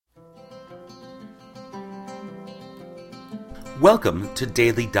Welcome to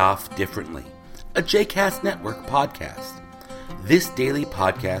Daily Daf Differently, a JCast Network podcast. This daily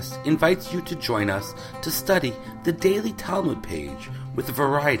podcast invites you to join us to study the daily Talmud page with a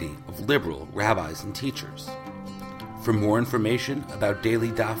variety of liberal rabbis and teachers. For more information about Daily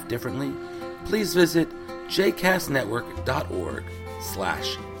Daf Differently, please visit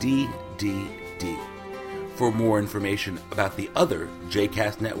jcastnetwork.org/DDD. For more information about the other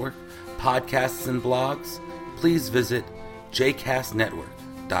JCast Network podcasts and blogs, please visit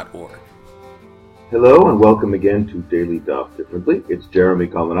jcastnetwork.org. Hello and welcome again to Daily Daf Differently. It's Jeremy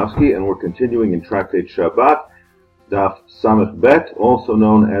Kalmanowski and we're continuing in Tractate Shabbat, Daf Samech Bet, also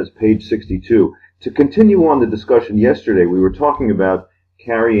known as page 62. To continue on the discussion yesterday, we were talking about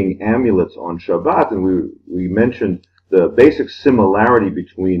carrying amulets on Shabbat, and we mentioned the basic similarity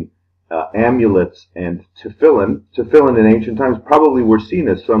between amulets and tefillin. Tefillin in ancient times probably were seen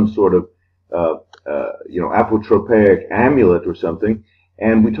as some sort of apotropaic amulet or something.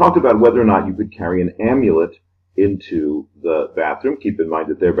 And we talked about whether or not you could carry an amulet into the bathroom. Keep in mind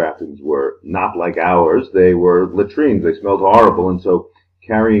that their bathrooms were not like ours. They were latrines. They smelled horrible. And so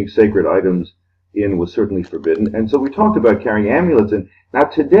carrying sacred items in was certainly forbidden. And so we talked about carrying amulets in. Now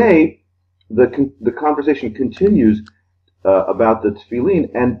today, the conversation continues about the tefillin.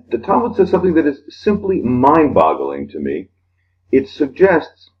 And the Talmud says something that is simply mind-boggling to me. It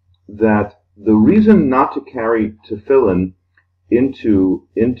suggests that the reason not to carry tefillin into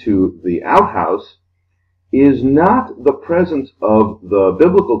the outhouse is not the presence of the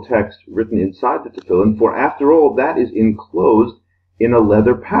biblical text written inside the tefillin, for after all, that is enclosed in a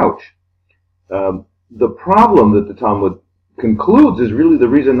leather pouch. The problem that the Talmud concludes is really the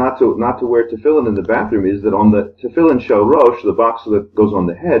reason not to wear tefillin in the bathroom is that on the tefillin shel rosh, the box that goes on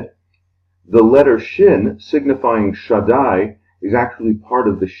the head, the letter shin, signifying Shaddai, is actually part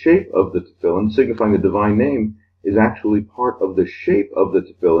of the shape of the tefillin, signifying the divine name, is actually part of the shape of the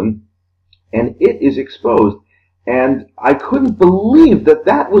tefillin, and it is exposed. And I couldn't believe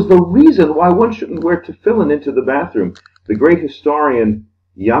that was the reason why one shouldn't wear tefillin into the bathroom. The great historian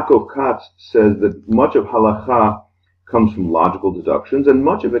Yaakov Katz says that much of halacha comes from logical deductions, and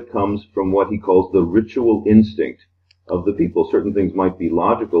much of it comes from what he calls the ritual instinct of the people. Certain things might be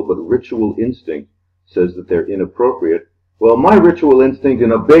logical, but ritual instinct says that they're inappropriate. Well, my ritual instinct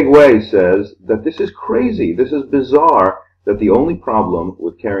in a big way says that this is crazy, this is bizarre, that the only problem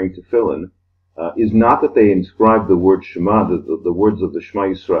with carrying tefillin is not that they inscribe the word Shema, the words of the Shema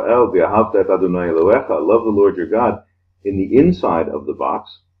Yisrael, V'ahavta et Adonai Elohecha, love the Lord your God, in the inside of the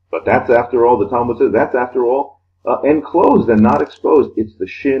box. But that's after all, the Talmud says, that's after all enclosed and not exposed. It's the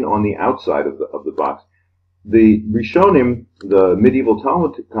shin on the outside of the box. The Rishonim, the medieval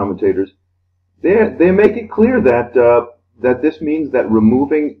Talmud commentators, they make it clear that this means that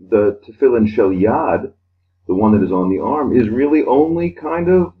removing the tefillin shel yad, the one that is on the arm, is really only kind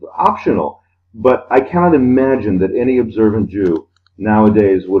of optional. But I cannot imagine that any observant Jew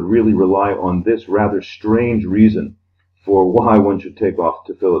nowadays would really rely on this rather strange reason for why one should take off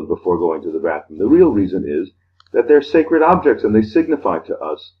tefillin before going to the bathroom. The real reason is that they're sacred objects and they signify to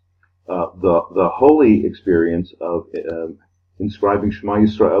us the holy experience of inscribing Shema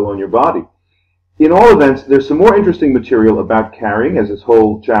Yisrael on your body. In all events, there's some more interesting material about carrying, as this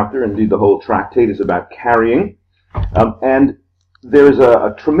whole chapter, indeed the whole tractate, is about carrying. And there's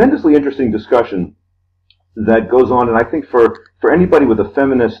a tremendously interesting discussion that goes on, and I think for anybody with a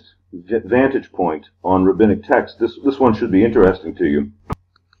feminist vantage point on rabbinic text, this one should be interesting to you.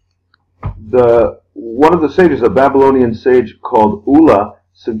 One of the sages, a Babylonian sage called Ula,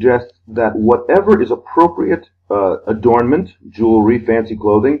 suggests that whatever is appropriate adornment, jewelry, fancy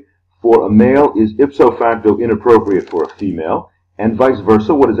clothing, for a male is ipso facto inappropriate for a female, and vice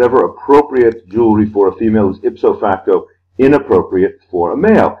versa. What is ever appropriate jewelry for a female is ipso facto inappropriate for a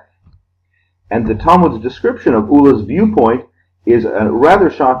male. And the Talmud's description of Ula's viewpoint is a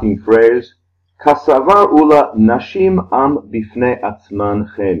rather shocking phrase, Kasavar Ula nashim am bifnei atzman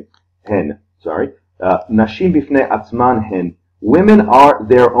hen. Nashim bifnei atzman hen. Women are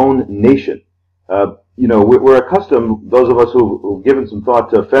their own nation. We're accustomed, those of us who've given some thought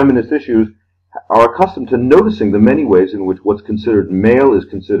to feminist issues, are accustomed to noticing the many ways in which what's considered male is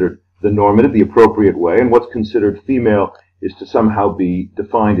considered the normative, the appropriate way, and what's considered female is to somehow be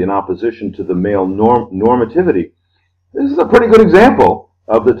defined in opposition to the male normativity. This is a pretty good example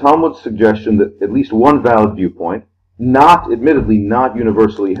of the Talmud's suggestion that at least one valid viewpoint, admittedly not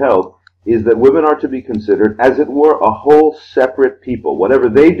universally held, is that women are to be considered, as it were, a whole separate people. Whatever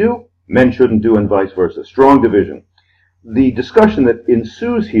they do, men shouldn't do, and vice versa. Strong division. The discussion that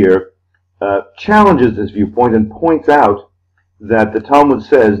ensues here challenges this viewpoint and points out that the Talmud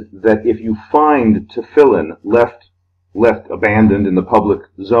says that if you find tefillin left left abandoned in the public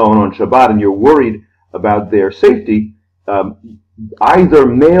zone on Shabbat and you're worried about their safety, either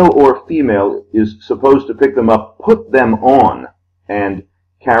male or female is supposed to pick them up, put them on, and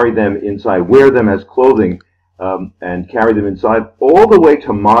carry them inside, wear them as clothing, and carry them inside all the way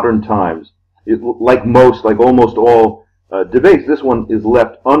to modern times. Like almost all debates, this one is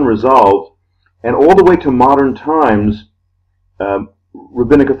left unresolved, and all the way to modern times,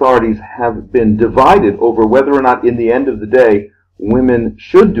 rabbinic authorities have been divided over whether or not, in the end of the day, women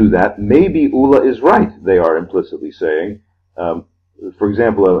should do that. Maybe Ula is right, they are implicitly saying. For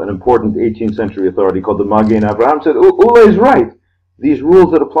example, an important 18th century authority called the Magen Avraham said, Ula is right. These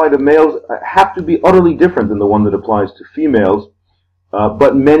rules that apply to males have to be utterly different than the one that applies to females.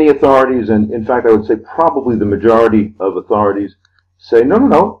 But many authorities, and in fact I would say probably the majority of authorities, say,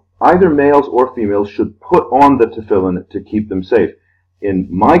 no, either males or females should put on the tefillin to keep them safe. In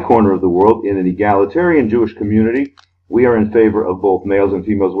my corner of the world, in an egalitarian Jewish community, we are in favor of both males and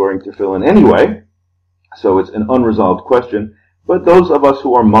females wearing tefillin anyway, so it's an unresolved question. But those of us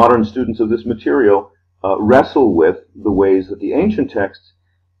who are modern students of this material wrestle with the ways that the ancient texts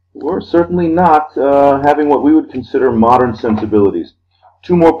were certainly not having what we would consider modern sensibilities.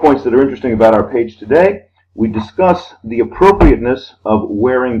 2 more points that are interesting about our page today. We discuss the appropriateness of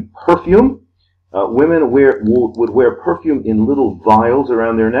wearing perfume. Women would wear perfume in little vials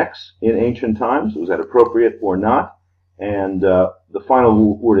around their necks in ancient times. Was that appropriate or not? And the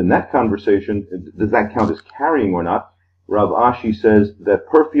final word in that conversation, does that count as carrying or not? Rav Ashi says that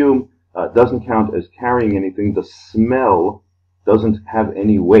perfume doesn't count as carrying anything. The smell doesn't have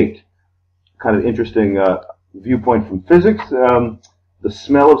any weight. Kind of interesting viewpoint from physics. The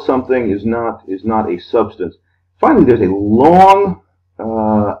smell of something is not a substance. Finally, there's a long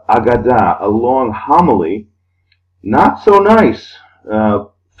Agadah, a long homily, not so nice,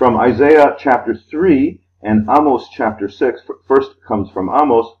 from Isaiah chapter 3 and Amos chapter 6. First comes from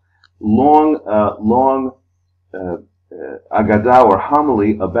Amos, long Agadah or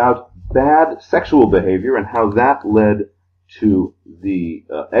homily about bad sexual behavior and how that led to the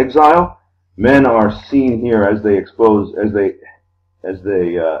exile. Men are seen here as they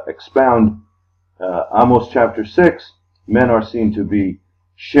expound Amos chapter 6. Men are seen to be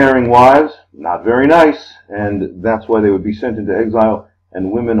sharing wives, not very nice, and that's why they would be sent into exile.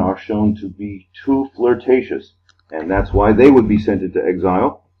 And women are shown to be too flirtatious, and that's why they would be sent into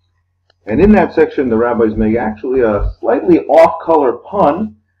exile. And in that section, the rabbis make actually a slightly off-color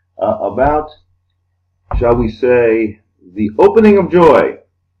pun about, shall we say, the opening of joy.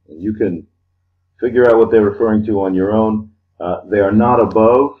 And you can figure out what they're referring to on your own. They are not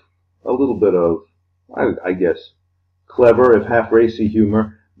above a little bit of, I guess, clever, if half racy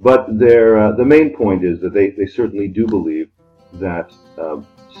humor, but the main point is that they certainly do believe that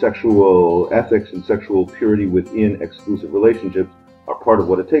sexual ethics and sexual purity within exclusive relationships are part of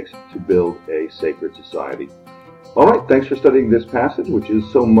what it takes to build a sacred society. All right, thanks for studying this passage, which is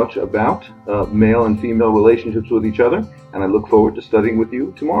so much about male and female relationships with each other, and I look forward to studying with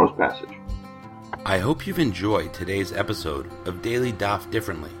you tomorrow's passage. I hope you've enjoyed today's episode of Daily Daf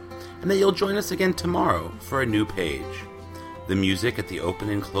Differently, and that you'll join us again tomorrow for a new page. The music at the open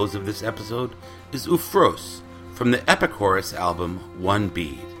and close of this episode is Ufros from the Epicurus album One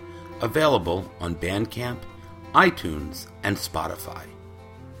Bead, available on Bandcamp, iTunes, and Spotify.